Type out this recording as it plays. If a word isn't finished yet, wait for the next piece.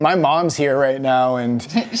My mom's here right now, and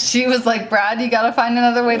she was like, Brad, you gotta find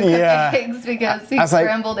another way to cook eggs because he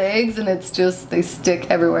scrambled eggs and it's just, they stick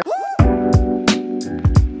everywhere.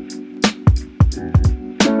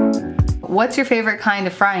 What's your favorite kind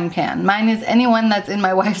of frying pan? Mine is anyone that's in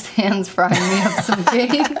my wife's hands frying me up some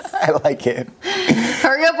gains. I like it.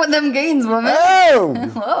 Hurry up with them gains, woman. Oh!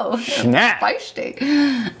 Whoa. Snap. Feisty.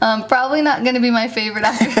 Probably not going to be my favorite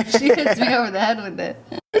after she hits me over the head with it.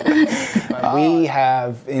 We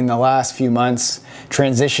have, in the last few months,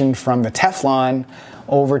 transitioned from the Teflon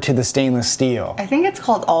over to the stainless steel. I think it's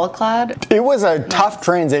called All-Clad. It was a tough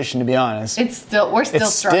transition, to be honest. We're still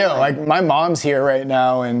struggling. Like, my mom's here right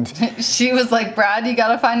now, and she was like, Brad, you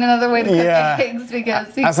gotta find another way to cook eggs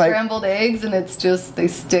because he scrambled eggs and it's just, they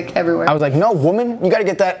stick everywhere. I was like, no, woman, you gotta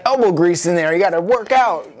get that elbow grease in there. You gotta work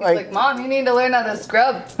out. Like, Mom, you need to learn how to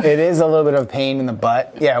scrub. It is a little bit of a pain in the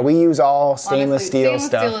butt. Yeah, we use all stainless steel stuff.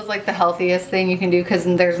 Stainless steel is like the healthiest thing you can do because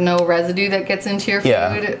there's no residue that gets into your food.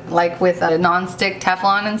 Yeah. Like with a non-stick Teflon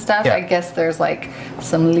and stuff, I guess there's like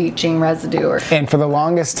some leaching residue. And for the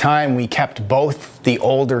longest time, we kept both the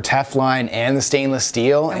older Teflon and the stainless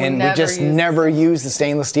steel, and we just never used the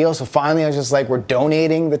stainless steel. So finally, I was just like, we're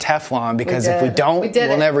donating the Teflon because if we don't,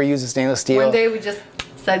 we'll never use the stainless steel. One day we just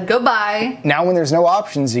said goodbye. Now when there's no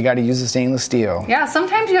options, you got to use the stainless steel. Yeah,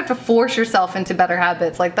 sometimes you have to force yourself into better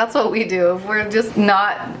habits. Like, that's what we do. If we're just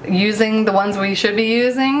not using the ones we should be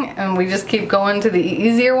using and we just keep going to the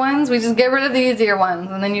easier ones, we just get rid of the easier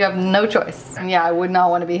ones and then you have no choice. And yeah, I would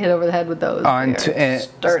not want to be hit over the head with those. They're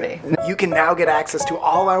sturdy. You can now get access to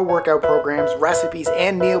all our workout programs, recipes,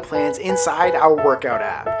 and meal plans inside our workout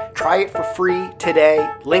app. Try it for free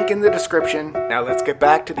today. Link in the description. Now let's get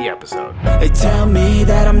back to the episode. They tell me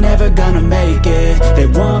that I'm never gonna make it. They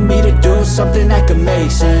want me to do something that could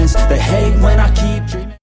make sense. They hate when I keep dreaming.